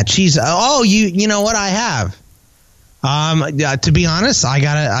 Yeah, cheese. Oh, you know what I have? To be honest, I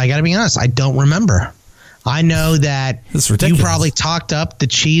gotta be honest. I don't remember. I know that you probably talked up the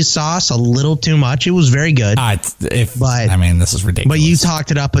cheese sauce a little too much. It was very good. This is ridiculous. But you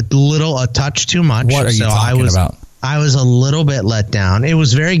talked it up a touch too much. What are you talking about? I was a little bit let down. It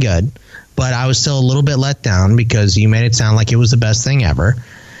was very good, but I was still a little bit let down because you made it sound like it was the best thing ever.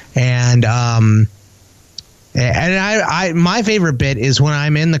 And my favorite bit is when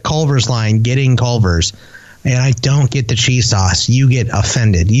I'm in the Culver's line getting Culver's and I don't get the cheese sauce. You get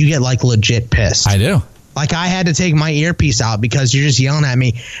offended. You get like legit pissed. I do. Like I had to take my earpiece out because you're just yelling at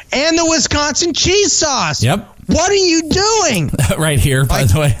me. And the Wisconsin cheese sauce. Yep. What are you doing? Right here, by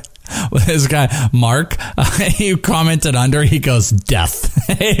the way. This guy, Mark, he commented under, he goes, death.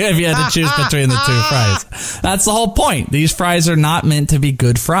 If you had to choose between the two fries. That's the whole point. These fries are not meant to be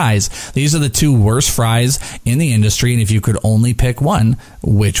good fries. These are the two worst fries in the industry. And if you could only pick one,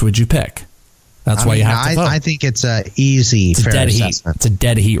 which would you pick? That's why you have to vote. I think it's a easy, it's fair dead assessment. Heat. It's a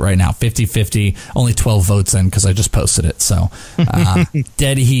dead heat right now. 50-50. Only 12 votes in because I just posted it. So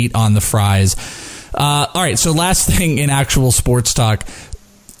dead heat on the fries. All right. So last thing in actual sports talk.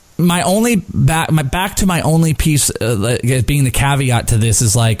 Back to my only piece being the caveat to this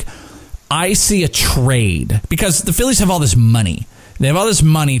is like I see a trade because the Phillies have all this money. They have all this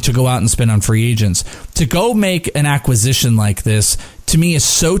money to go out and spend on free agents. To go make an acquisition like this to me is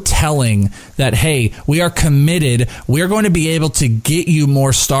so telling that, hey, we are committed. We're going to be able to get you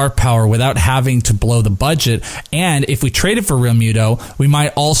more star power without having to blow the budget. And if we traded for Real Muto, we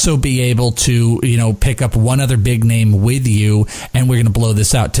might also be able to, pick up one other big name with you, and we're going to blow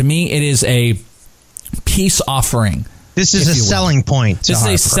this out. To me, it is a peace offering. This is a selling point. This is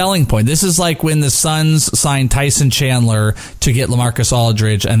a selling point. This is like when the Suns signed Tyson Chandler to get LaMarcus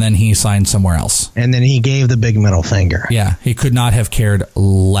Aldridge, and then he signed somewhere else. And then he gave the big middle finger. Yeah, he could not have cared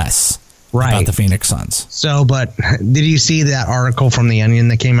less about the Phoenix Suns. So, but did you see that article from The Onion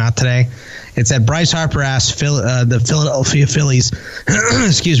that came out today? It said Bryce Harper asked the Philadelphia Phillies,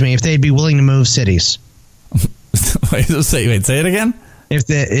 excuse me, if they'd be willing to move cities. Wait, say it again?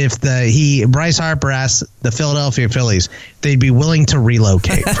 Bryce Harper asked the Philadelphia Phillies if they'd be willing to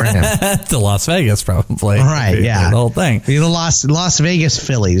relocate for him to Las Vegas, probably. Right? Yeah, the whole thing. The Las Vegas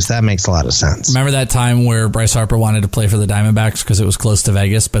Phillies. That makes a lot of sense. Remember that time where Bryce Harper wanted to play for the Diamondbacks because it was close to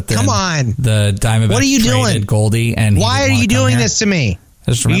Vegas, but then come on, the Diamondbacks what are you traded doing, Goldie? And why are you doing this to me?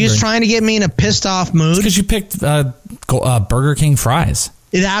 Are you just trying to get me in a pissed off mood? Because you picked Burger King fries.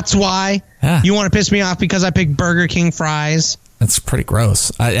 That's why. Yeah. You want to piss me off because I picked Burger King fries? That's pretty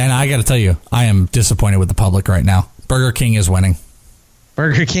gross. And I got to tell you, I am disappointed with the public right now. Burger King is winning.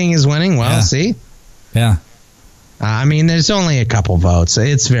 Burger King is winning? Well, yeah. See? Yeah. I mean, there's only a couple votes.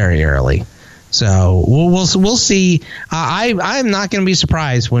 It's very early. So we'll see. I'm not going to be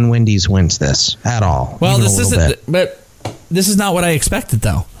surprised when Wendy's wins this at all. Well, this is not what I expected,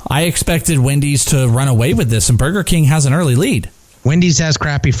 though. I expected Wendy's to run away with this, and Burger King has an early lead. Wendy's has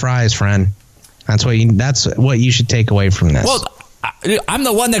crappy fries, friend. That's what you should take away from this. Well, I'm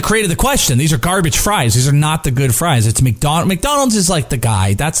the one that created the question. These are garbage fries. These are not the good fries. It's McDonald's. McDonald's is like the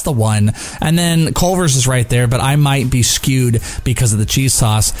guy. That's the one. And then Culver's is right there, but I might be skewed because of the cheese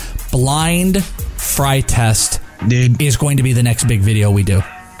sauce. Blind fry test, dude, is going to be the next big video we do.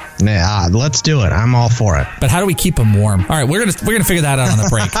 Yeah, let's do it. I'm all for it. But how do we keep them warm? All right, we're gonna figure that out on the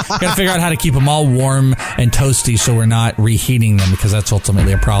break. We're gonna figure out how to keep them all warm and toasty so we're not reheating them, because that's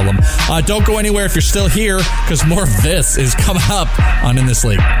ultimately a problem. Don't go anywhere if you're still here, because more of this is coming up on In This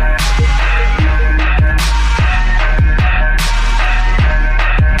League.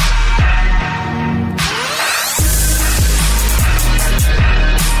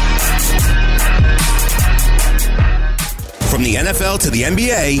 From the NFL to the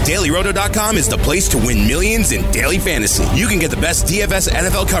NBA, DailyRoto.com is the place to win millions in daily fantasy. You can get the best DFS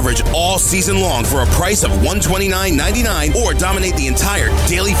NFL coverage all season long for a price of $129.99, or dominate the entire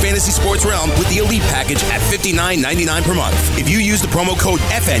daily fantasy sports realm with the Elite Package at $59.99 per month. If you use the promo code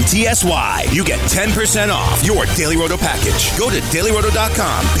FNTSY, you get 10% off your Daily Roto package. Go to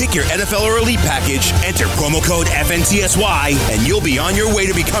DailyRoto.com, pick your NFL or Elite Package, enter promo code FNTSY, and you'll be on your way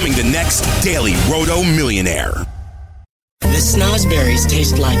to becoming the next Daily Roto millionaire. The snozberries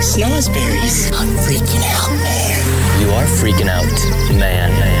taste like snozberries. I'm freaking out, man. You are freaking out,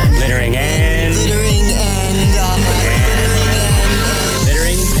 man. Littering and smoking.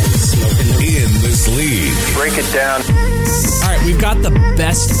 In This League. Break it down. All right, we've got the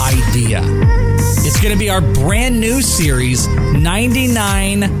best idea. It's going to be our brand new series,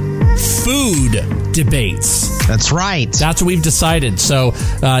 99 Food Debates. That's right. That's what we've decided. So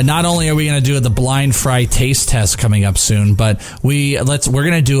not only are we going to do the blind fry taste test coming up soon, but we're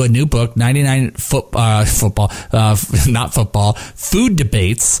going to do a new book, 99 Food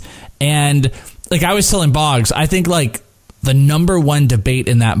Debates. And like I was telling Boggs, I think like the number one debate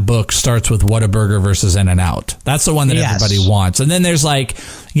in that book starts with Whataburger versus In-N-Out. That's the one that everybody wants. And then there's like,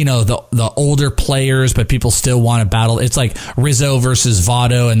 the older players, but people still want to battle. It's like Rizzo versus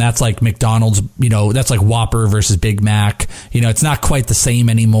Votto, and that's like McDonald's, that's like Whopper versus Big Mac. It's not quite the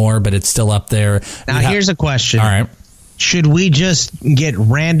same anymore, but it's still up there. Now, here's a question. All right. Should we just get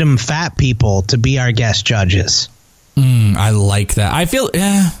random fat people to be our guest judges? I like that. I feel,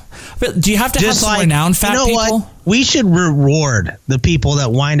 but do you have to have some renowned fat people? What? We should reward the people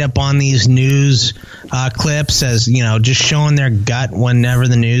that wind up on these news clips as, just showing their gut whenever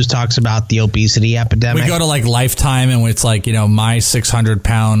the news talks about the obesity epidemic. We go to like Lifetime and it's like, my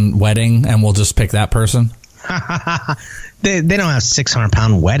 600-pound wedding, and we'll just pick that person. They don't have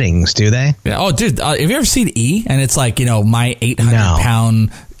 600-pound weddings, do they? Yeah. Oh, dude, have you ever seen E? And it's like, my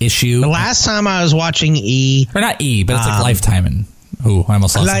 800-pound issue. The last time I was watching E. Or not E, but it's like Lifetime. And I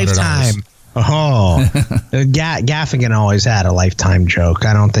almost lost Lifetime. $100. Oh, Gaffigan always had a Lifetime joke.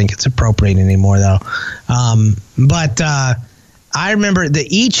 I don't think it's appropriate anymore, though. But I remember the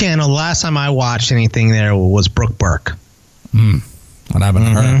E channel. The last time I watched anything there was Brooke Burke. What happened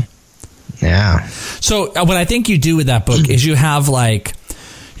to her? Yeah. So what I think you do with that book is you have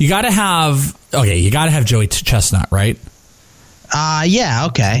you got to have Joey Chestnut, right? Yeah,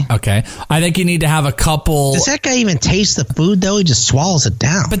 okay. Okay. I think you need to have a couple. Does that guy even taste the food, though? He just swallows it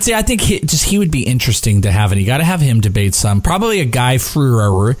down. But see, I think he would be interesting to have, and you got to have him debate some. Probably a Guy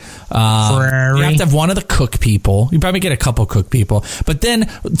Ferrari. You have to have one of the cook people. You probably get a couple cook people. But then,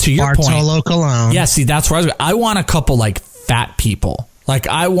 to your point. Bartolo Colon. Yeah, see, that's where I want a couple, like, fat people. Like,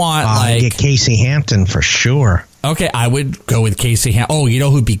 I want, get Casey Hampton for sure. Okay, I would go with Casey Hampton. Oh, you know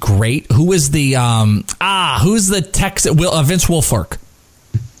who'd be great? Who is the, who's the Texas, Vince Wilfork.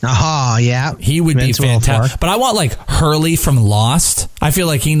 Yeah. He would Vince be fantastic. But I want, like, Hurley from Lost. I feel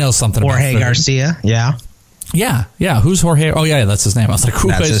like he knows something about Jorge Garcia, yeah. Yeah. Who's Jorge? Oh, yeah, that's his name. I was like,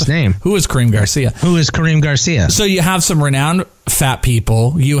 his name. Who is Kareem Garcia? Who is Kareem Garcia? So you have some renowned fat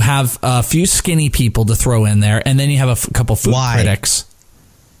people. You have a few skinny people to throw in there. And then you have a couple food critics.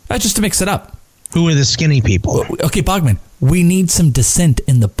 Just to mix it up. Who are the skinny people? Okay, Bogman, we need some dissent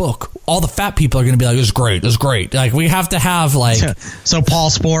in the book. All the fat people are going to be like, this is great. Like, we have to have, like... So Paul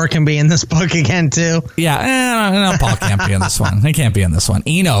Sporer can be in this book again, too? Yeah, no, Paul can't be in this one. He can't be in this one.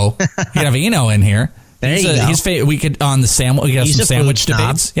 Eno. You could have Eno in here. There you go. We could, on the sandwich, we could have some sandwich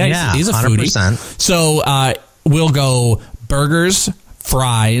debates. Yeah, he's a 100%. Foodie. So, we'll go burgers,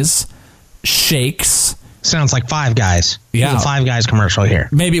 fries, shakes... Sounds like Five Guys. Yeah. Five Guys commercial here.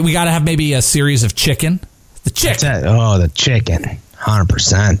 Maybe we got to have a series of chicken. The chicken. The chicken.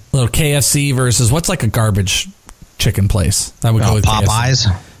 100%. Little KFC versus what's like a garbage chicken place? That would go with Popeyes.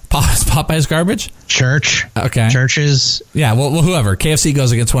 Popeyes garbage? Church. Okay. Churches. Yeah, well, whoever. KFC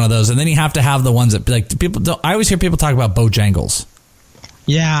goes against one of those. And then you have to have the ones that, like, people don't. I always hear people talk about Bojangles.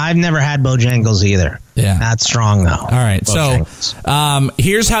 Yeah, I've never had Bojangles either. Yeah. That's strong, though. All right. Bojangles. So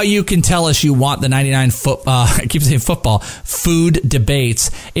here's how you can tell us you want the 99 I keep saying football food debates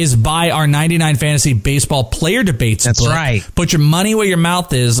is buy our 99 fantasy baseball player debates book. That's right. Put your money where your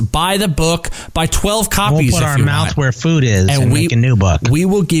mouth is. Buy the book. Buy 12 copies. We'll put our mouth where food is and make a new book. We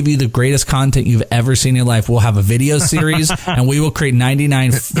will give you the greatest content you've ever seen in your life. We'll have a video series and we will create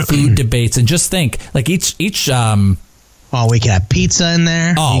 99 food debates. And just think, like each oh, we could have pizza in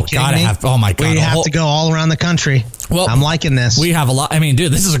there. Oh, gotta have. Oh my God, we have to go all around the country. Well, I'm liking this. We have a lot. I mean,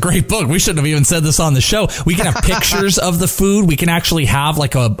 dude, this is a great book. We shouldn't have even said this on the show. We can have pictures of the food. We can actually have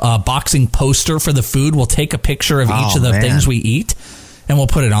like a boxing poster for the food. We'll take a picture of each of the things we eat, and we'll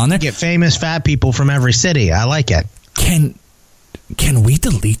put it on there. Get famous fat people from every city. I like it. Can we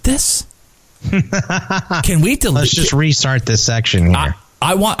delete this? Can we delete? Let's just restart this section here.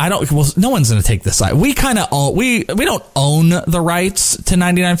 No one's going to take this side. We kind of own, we don't own the rights to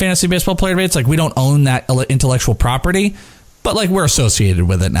 99 fantasy baseball player debates. Like, we don't own that intellectual property, but like, we're associated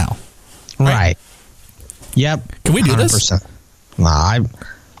with it now. Right. Yep. Can we do 100%. This?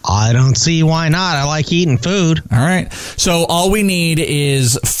 I don't see why not. I like eating food. All right. So all we need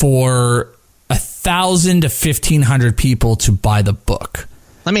is for 1,000 to 1,500 people to buy the book.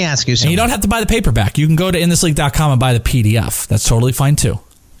 Let me ask you something. And you don't have to buy the paperback. You can go to inthisleague.com and buy the PDF. That's totally fine, too.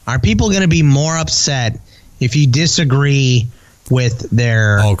 Are people going to be more upset if you disagree with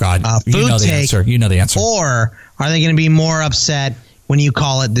their food take? You know the answer. Or are they going to be more upset when you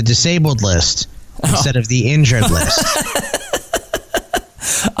call it the disabled list instead of the injured list?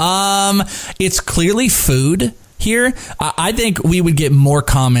 It's clearly food here. I think we would get more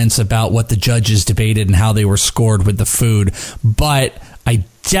comments about what the judges debated and how they were scored with the food, but I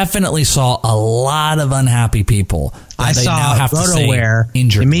definitely saw a lot of unhappy people. I saw RotoWare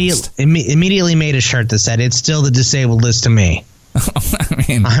immediately made a shirt that said, "It's still the disabled list to me."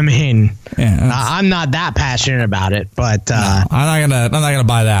 I mean, I'm not that passionate about it, but no, I'm not gonna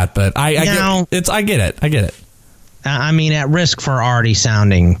buy that. But I get it. I mean, at risk for already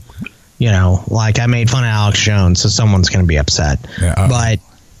sounding, like I made fun of Alex Jones, so someone's going to be upset. Yeah, but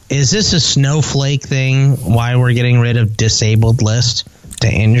is this a snowflake thing? Why we're getting rid of disabled list to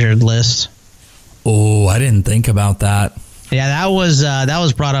injured list? Oh, I didn't think about that. Yeah, that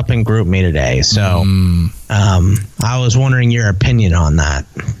was brought up in Group Me today. So I was wondering your opinion on that.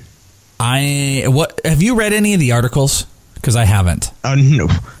 Have you read any of the articles? Because I haven't.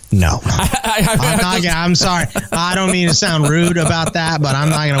 No. I'm sorry. I don't mean to sound rude about that, but I'm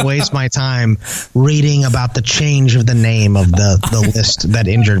not going to waste my time reading about the change of the name of the list that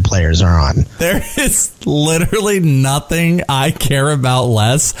injured players are on. There is literally nothing I care about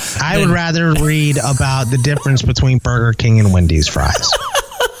less. I would rather read about the difference between Burger King and Wendy's fries.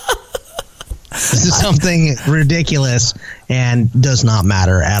 This is something ridiculous, and does not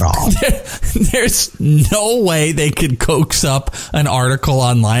matter at all. There's no way they could coax up an article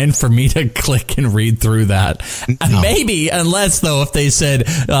online for me to click and read through that. No. Maybe, unless though, if they said,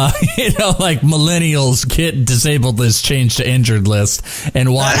 like millennials get disabled list changed to injured list,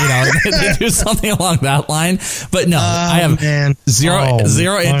 and why, they do something along that line. But no, I have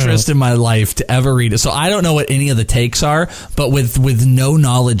zero interest in my life to ever read it. So I don't know what any of the takes are, but with no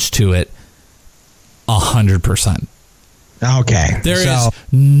knowledge to it, 100%. Okay. There is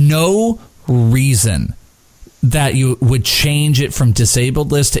no reason that you would change it from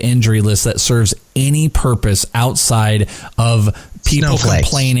disabled list to injury list that serves any purpose outside of people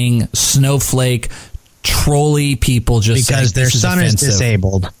complaining, snowflake, trolly people just because their son is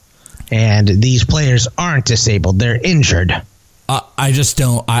disabled and these players aren't disabled. They're injured. I just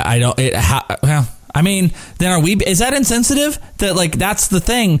don't. I don't. I mean, then are we? Is that insensitive? That that's the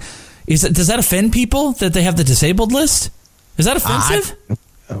thing. Does that offend people that they have the disabled list? Is that offensive?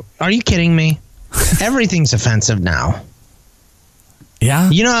 Are you kidding me? Everything's offensive now. Yeah.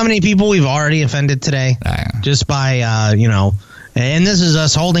 You know how many people we've already offended today? Just by, and this is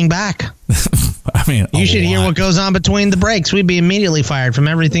us holding back. I mean, you should hear what goes on between the breaks. We'd be immediately fired from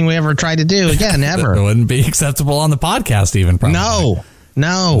everything we ever tried to do again, ever. It wouldn't be acceptable on the podcast even, probably. No.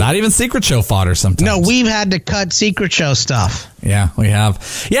 Not even Secret Show fodder sometimes. No, we've had to cut Secret Show stuff. Yeah, we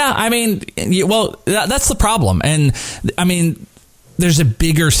have. Yeah, I mean, that's the problem. And, I mean, there's a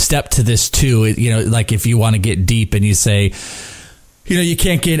bigger step to this, too. Like if you want to get deep and you say, you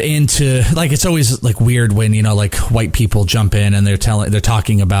can't get into, like, it's always, like, weird when, like, white people jump in and they're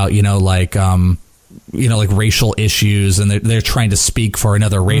talking about, like racial issues and they're trying to speak for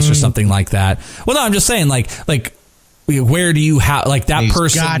another race or something like that. Well, no, I'm just saying, like, where do you have that These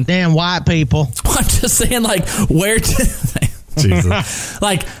person? Goddamn white people. I'm just saying, like, where? Jesus,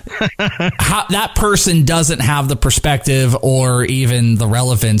 like how, that person doesn't have the perspective or even the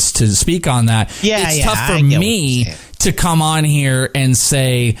relevance to speak on that. It's tough for me to come on here and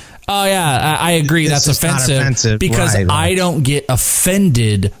say, "Oh yeah, I agree, that's offensive," because I don't get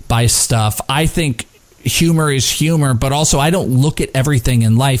offended by stuff. I think humor is humor, but also I don't look at everything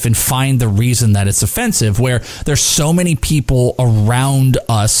in life and find the reason that it's offensive, where there's so many people around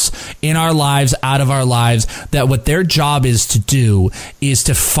us in our lives, out of our lives, that what their job is to do is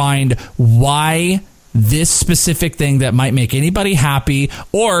to find why this specific thing that might make anybody happy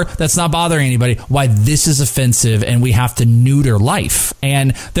or that's not bothering anybody, why this is offensive, and we have to neuter life.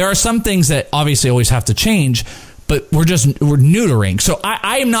 And there are some things that obviously always have to change, but we're neutering. So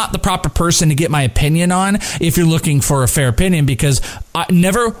I am not the proper person to get my opinion on if you're looking for a fair opinion, because I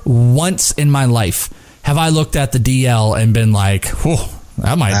never once in my life have I looked at the DL and been like, whoa,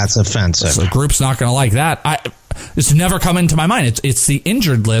 that's offensive. The group's not going to like that. It's never come into my mind. It's the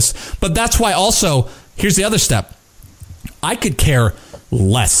injured list. But that's why also, here's the other step. I could care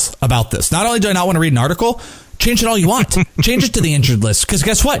less about this. Not only do I not want to read an article, change it all you want. Change it to the injured list. Because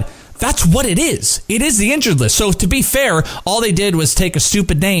guess what? That's what it is. It is the injured list. So to be fair, all they did was take a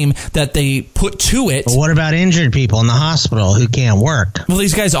stupid name that they put to it. But what about injured people in the hospital who can't work? Well,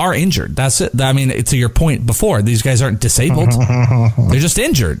 these guys are injured. That's it. I mean, to your point before, these guys aren't disabled. They're just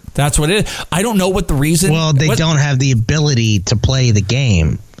injured. That's what it is. I don't know what the reason. Well, they don't have the ability to play the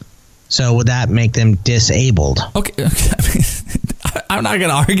game. So would that make them disabled? Okay. I'm not going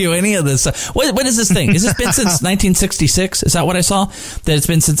to argue any of this. What is this thing? Has this been since 1966? Is that what I saw? That it's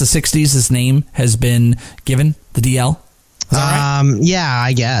been since the 60s this name has been given, the DL? Is that right? Yeah,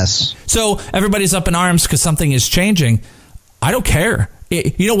 I guess. So everybody's up in arms because something is changing. I don't care.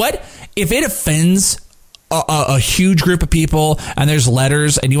 You know what? If it offends a huge group of people and there's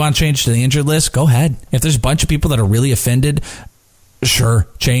letters and you want to change to the injured list, go ahead. If there's a bunch of people that are really offended, sure,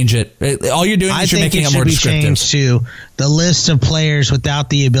 change it. All you're doing is you're making it more descriptive. I think it should be changed to the list of players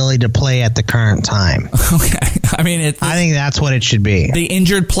without the ability to play at the current time. Okay. I mean, I think that's what it should be. The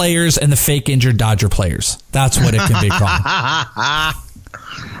injured players and the fake injured Dodger players. That's what it can be called.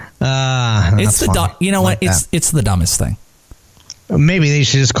 It's the you know what? It's the dumbest thing. Maybe they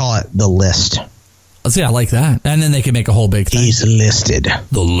should just call it the list. See, I like that. And then they can make a whole big thing. He's listed.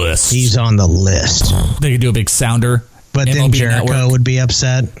 The list. He's on the list. They could do a big sounder. But MLB then Jericho Network would be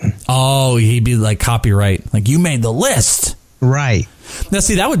upset. Oh, he'd be like copyright. Like, you made the list. Right. Now,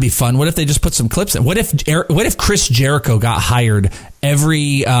 see, that would be fun. What if they just put some clips in? What if Chris Jericho got hired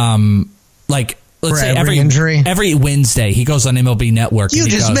every, let's say every Wednesday, he goes on MLB Network. You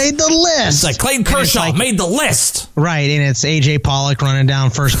just made the list. It's like Clayton Kershaw made the list. Right, and it's AJ Pollock running down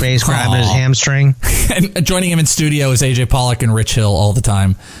first base, grabbing his hamstring. And joining him in studio is AJ Pollock and Rich Hill all the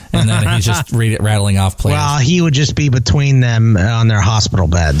time. And then he's just rattling off players. Well, he would just be between them on their hospital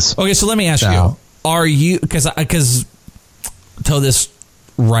beds. Okay, so let me ask you. Are you, because toe this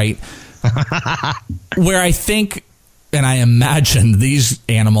right, where I think, and I imagine these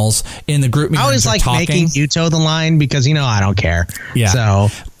animals in the group meetings I always like talking. making you toe the line because, I don't care. Yeah. So...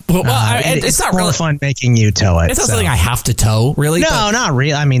 it's not more really fun making you toe it. It's not something I have to toe, really. No, not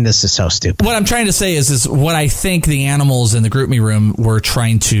really. I mean, this is so stupid. What I'm trying to say is what I think the animals in the group me room were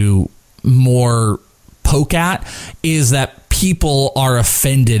trying to more poke at is that people are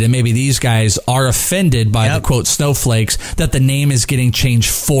offended, and maybe these guys are offended by the quote snowflakes, that the name is getting changed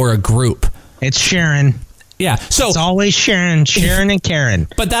for a group. It's Sharon. Yeah, so it's always Sharon and Karen.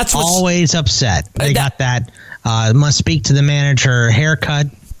 But that's what's always upset. They got that must speak to the manager haircut.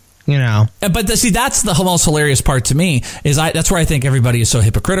 But that's the most hilarious part to me is that's where I think everybody is so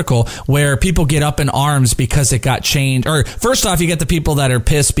hypocritical, where people get up in arms because it got changed. Or first off, you get the people that are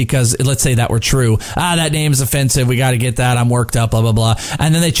pissed because, let's say that were true. That name is offensive. We got to get that. I'm worked up, blah, blah, blah.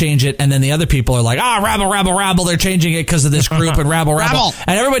 And then they change it. And then the other people are like, rabble. They're changing it because of this group and rabble.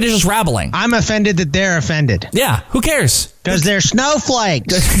 And everybody's just rabbling. I'm offended that they're offended. Yeah. Who cares? Because they're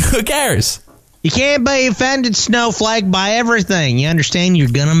snowflakes. Who cares? You can't be offended, snowflake, by everything. You understand? You're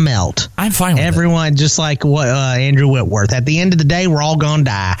going to melt. I'm fine with everyone, just like what Andrew Whitworth. At the end of the day, we're all going to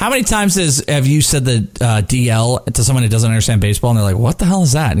die. How many times have you said the DL to someone who doesn't understand baseball, and they're like, what the hell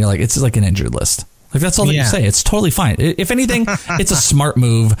is that? And you're like, it's like an injured list. Like, that's all that you say. It's totally fine. If anything, it's a smart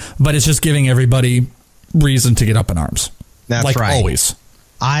move, but it's just giving everybody reason to get up in arms. That's like right. Always.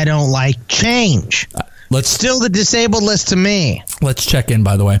 I don't like change. Still the disabled list to me. Let's check in,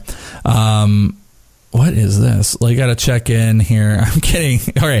 by the way. What is this? Well, you got to check in here. I'm kidding.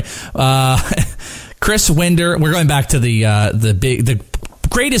 All right. Chris Winder. We're going back to the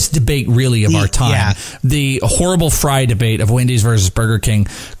greatest debate, really, of our time. Yeah. The horrible fry debate of Wendy's versus Burger King.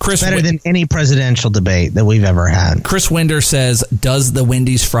 Better than any presidential debate that we've ever had. Chris Winder says, does the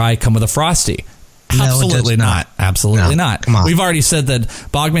Wendy's fry come with a Frosty? No, Absolutely not. Absolutely not. Come on. We've already said that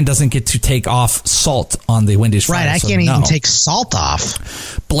Bogman doesn't get to take off salt on the Wendy's fries. Right, I can't even take salt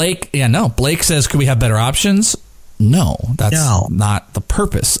off. Blake says, could we have better options? No, that's not the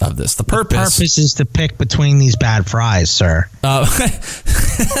purpose of this. The purpose is to pick between these bad fries, sir.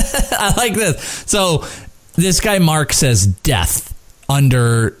 I like this. So this guy Mark says death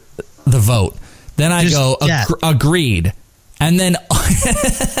under the vote. Then I go, agreed. And then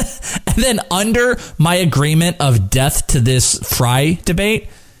under my agreement of death to this fry debate,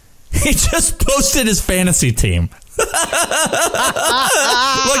 he just posted his fantasy team. Look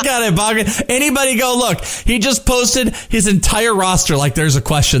at it, Bogdan. Anybody go look. He just posted his entire roster like there's a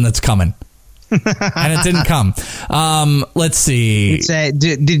question that's coming. And it didn't come. Let's see. I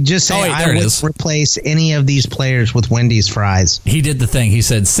would replace any of these players with Wendy's fries. He did the thing. He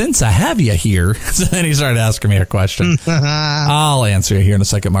said, since I have you here. So then he started asking me a question. I'll answer you here in a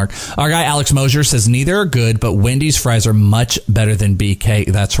second, Mark. Our guy Alex Mosier says, neither are good, but Wendy's fries are much better than BK.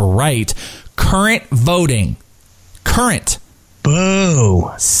 That's right. Current voting.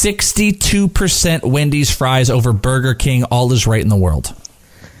 Boo. 62% Wendy's fries over Burger King. All is right in the world.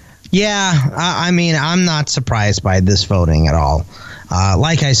 Yeah, I mean, I'm not surprised by this voting at all.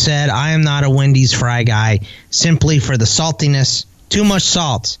 Like I said, I am not a Wendy's fry guy simply for the saltiness. Too much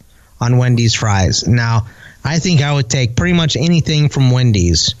salt on Wendy's fries. Now, I think I would take pretty much anything from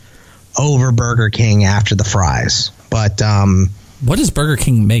Wendy's over Burger King after the fries. But what does Burger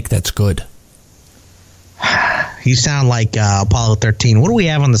King make that's good? You sound like Apollo 13. What do we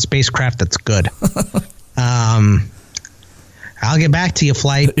have on the spacecraft that's good? I'll get back to you,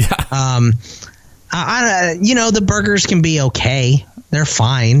 Flight. Yeah. The burgers can be okay. They're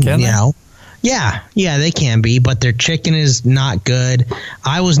fine. Can they? Yeah, they can be, but their chicken is not good.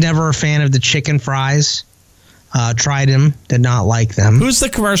 I was never a fan of the chicken fries. Tried them, did not like them. Who's the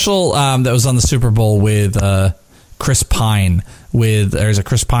commercial that was on the Super Bowl with Chris Pine? There's a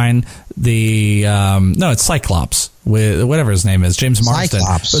Chris Pine. It's Cyclops with whatever his name is, James Marsden.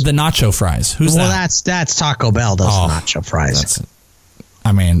 Cyclops. With the nacho fries. Who's that? Well, that's Taco Bell does nacho fries.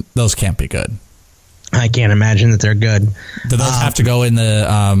 Those can't be good. I can't imagine that they're good. Do those have to go in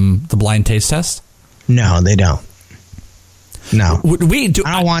the blind taste test? No, they don't. No. I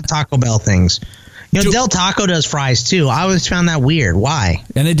don't want Taco Bell things. Del Taco does fries too. I always found that weird. Why?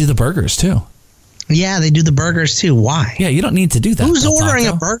 And they do the burgers too. Yeah, they do the burgers too. Why? Yeah, you don't need to do that. Who's ordering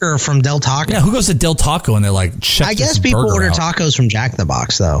a burger from Del Taco? Yeah, who goes to Del Taco and they're like, check I guess people order tacos from Jack in the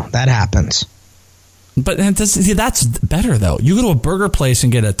Box, though. That happens. But that's better, though. You go to a burger place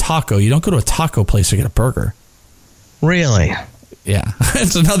and get a taco. You don't go to a taco place to get a burger. Really? Yeah,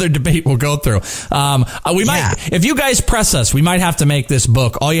 it's another debate we'll go through. We might, if you guys press us, we might have to make this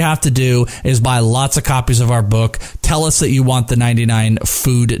book. All you have to do is buy lots of copies of our book. Tell us that you want the 99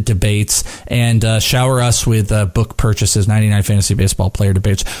 food debates, and shower us with book purchases. 99 fantasy baseball player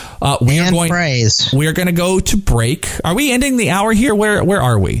debates. We are going to go to break. Are we ending the hour here? Where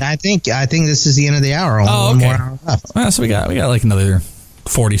are we? I think this is the end of the hour. Only okay. one more hour left. Well, so we got like another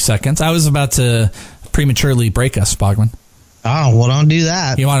 40 seconds. I was about to prematurely break us, Bogman. Oh, well, don't do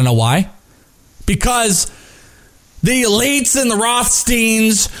that. You want to know why? Because the elites and the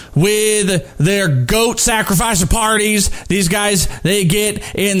Rothsteins with their goat sacrificer parties, these guys, they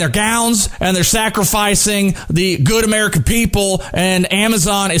get in their gowns and they're sacrificing the good American people, and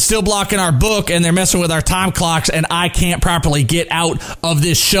Amazon is still blocking our book and they're messing with our time clocks, and I can't properly get out of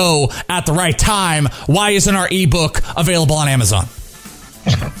this show at the right time. Why isn't our ebook available on Amazon?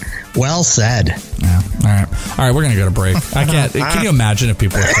 Well said. Yeah. All right. We're gonna go to break. I can't. Can you imagine if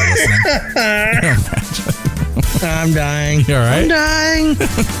people are still listening? Can you imagine? I'm dying. You all right? I'm dying.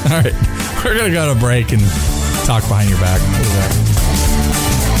 All right. We're gonna go to break and talk behind your back. We'll be back.